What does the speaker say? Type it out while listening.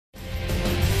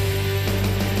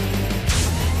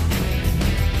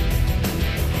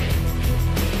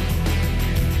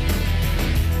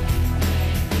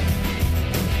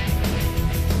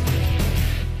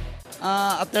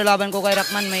after laban ko kay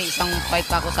Rockman, may isang fight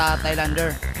pa ako sa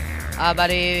Thailander.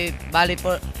 Bali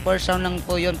first round lang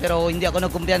po yun, pero hindi ako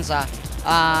nagkumpiyansa.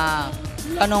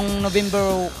 Anong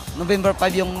November 5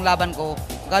 yung laban ko,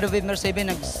 November 7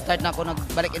 nag-start na ako,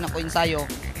 nagbalik in ako ensayo.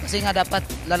 Kasi nga dapat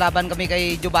lalaban kami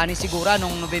kay Giovanni Sigura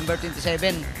nung November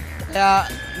 27. Kaya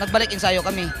nagbalik ensayo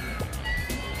kami.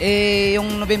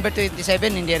 Yung November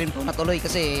 27 hindi rin po natuloy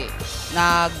kasi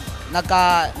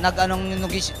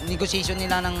negotiation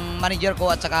nila ng manager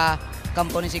ko at saka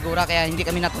kampo ni Sigura, kaya hindi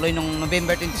kami natuloy nung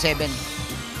November 27.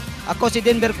 Ako si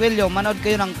Denver Cuello, manood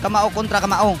kayo ng Kamao kontra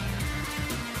Kamao.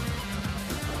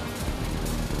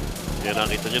 Yan,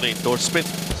 nakita nyo na endorsement.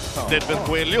 Denver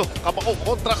Cuello, Kamao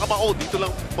kontra Kamao. Dito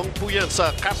lang po yan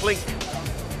sa Catlink.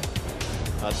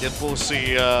 At yan po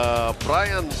si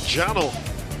Brian Jano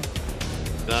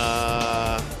na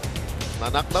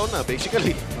knockdown na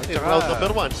basically. Round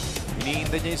number 1.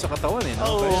 Iniinda niya yung sa katawan eh.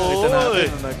 No? Oo, Kaya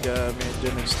nakita natin medyo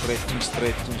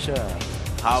nag-stretching siya.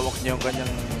 Hawak niya yung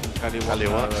kanyang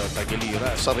kaliwa.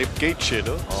 Tagiliran. Sa ribcage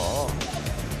no? Oo.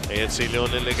 Ayan si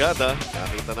Lionel Legada.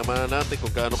 Nakita naman natin kung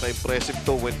gaano ka-impressive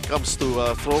to when it comes to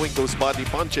throwing those body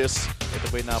punches. Ito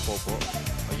ba yung napopo?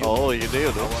 Oo, yun na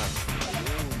yun. No?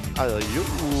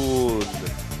 Ayun.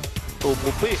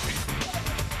 Tumupi.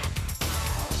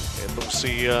 Itong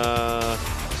si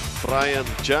Brian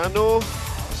Jano.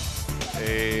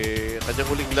 Kanyang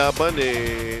huling laban,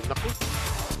 naku.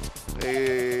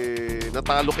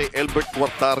 Natalo kay Albert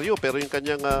Guardario, pero yung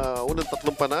kanyang unang 3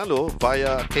 panalo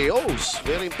via KOs.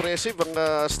 Very impressive ang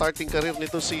starting career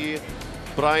nito si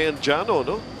Brian Jano,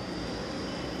 no?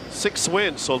 6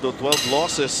 wins, although 12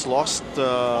 losses. Lost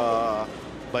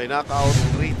by knockout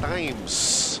 3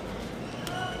 times.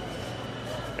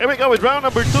 Here we go with round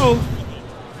number 2.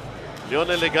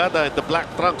 Lionel Legada in the black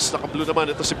trunks. Naka-blue naman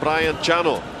ito si Brian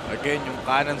Jano. Again, yung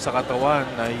kanan sa katawan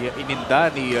na ininda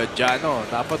ni Jano.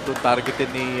 Dapat doon targetin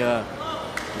ni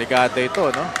Legada ito,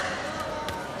 no?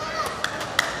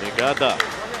 Legada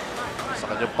sa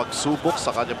kanyang pagsubok,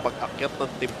 sa kanyang pag-akyat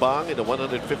ng timbang in the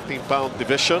 115-pound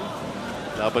division.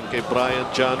 Laban kay Brian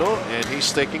Jano, and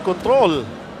he's taking control.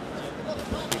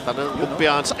 Kita ng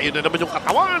kumpiyansa. Ayun na naman yung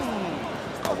katawan.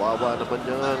 Kawawa naman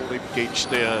yung ribcage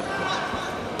na yan.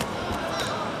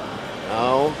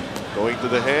 Now, going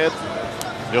to the head.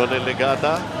 Lionel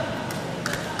Legada.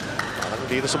 Parang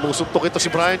hindi na sumusuntok ito si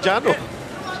Brian Jano.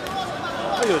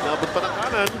 Ayun, nabot pa ng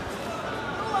kanan.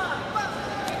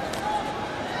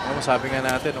 Sabi nga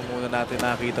natin, nung muna natin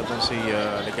nakita itong si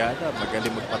Legada,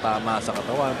 magaling magpatama sa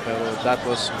katawan. Pero that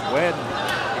was when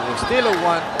it was still a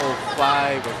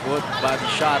 105, a good body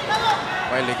shot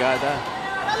by Legada.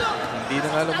 Hindi na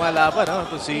nga lumalaban, no?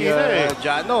 Ito si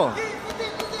Jano.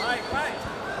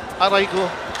 Aray ko.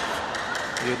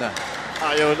 Yun na.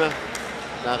 Ayaw na.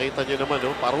 Nakita nyo naman,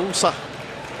 no? Parusa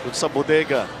dun sa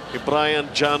bodega ni Brian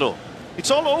Jano. It's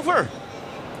all over.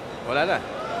 Wala na.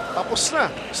 Tapos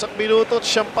na. 1 minuto at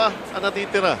siyam pa ang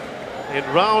natitira. In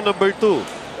round number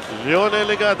 2, Lionel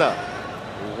Legada.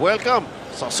 Welcome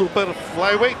sa super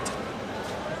flyweight.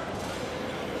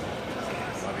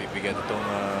 Mabibigat itong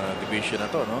division na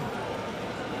to, no?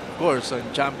 Of course, ang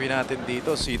champion natin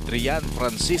dito si Trian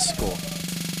Francisco,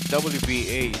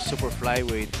 WBA super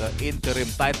flyweight interim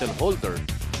title holder.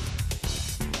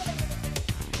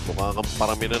 Mukhang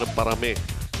parami na ng parami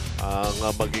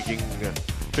ang magiging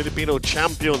Filipino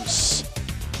champions.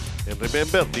 And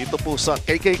remember, dito po sa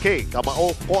KKK,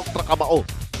 Kamao kontra Kamao.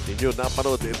 Ninyo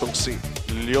napanood itong si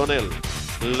Lionel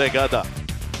Legada.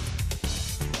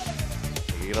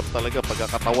 Hirap talaga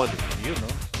pagkakatawan. Yun,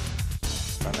 no?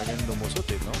 Talagang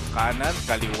lumusot, no? Kanan,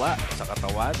 kaliwa sa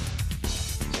katawan.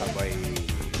 Sabay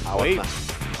away na.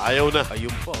 Ayaw na.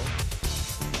 Ayun po.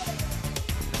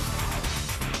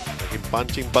 Naging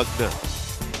punching bag na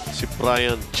si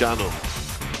Brian Jano.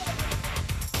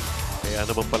 Kaya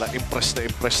naman pala impress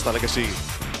talaga si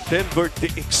Denver the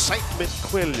Excitement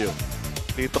Cuello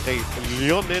dito kay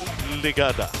Lionel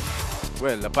Legada.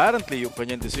 Well, apparently yung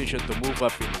kanyang decision to move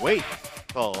up in weight.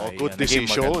 Good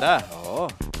decision. Maganda.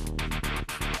 Oo.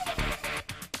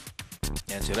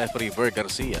 Yan si referee Ver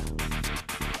Garcia.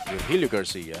 Virgilio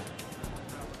Garcia.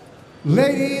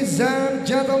 Ladies and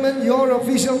gentlemen, your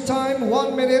official time,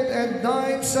 1 minute and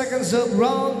 9 seconds of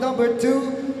round number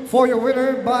 2 for your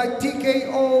winner by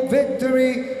TKO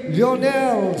victory,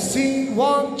 Lionel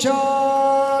Singwancha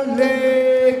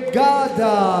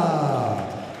Legada.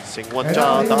 $50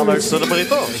 na naman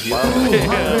ito.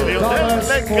 Lionel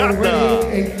Legada.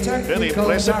 Very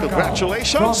impressive.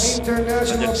 Congratulations.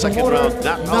 Kanyang second round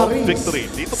knockout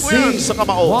victory. Dito po yan sa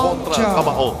Kamao kontra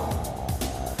Kamao.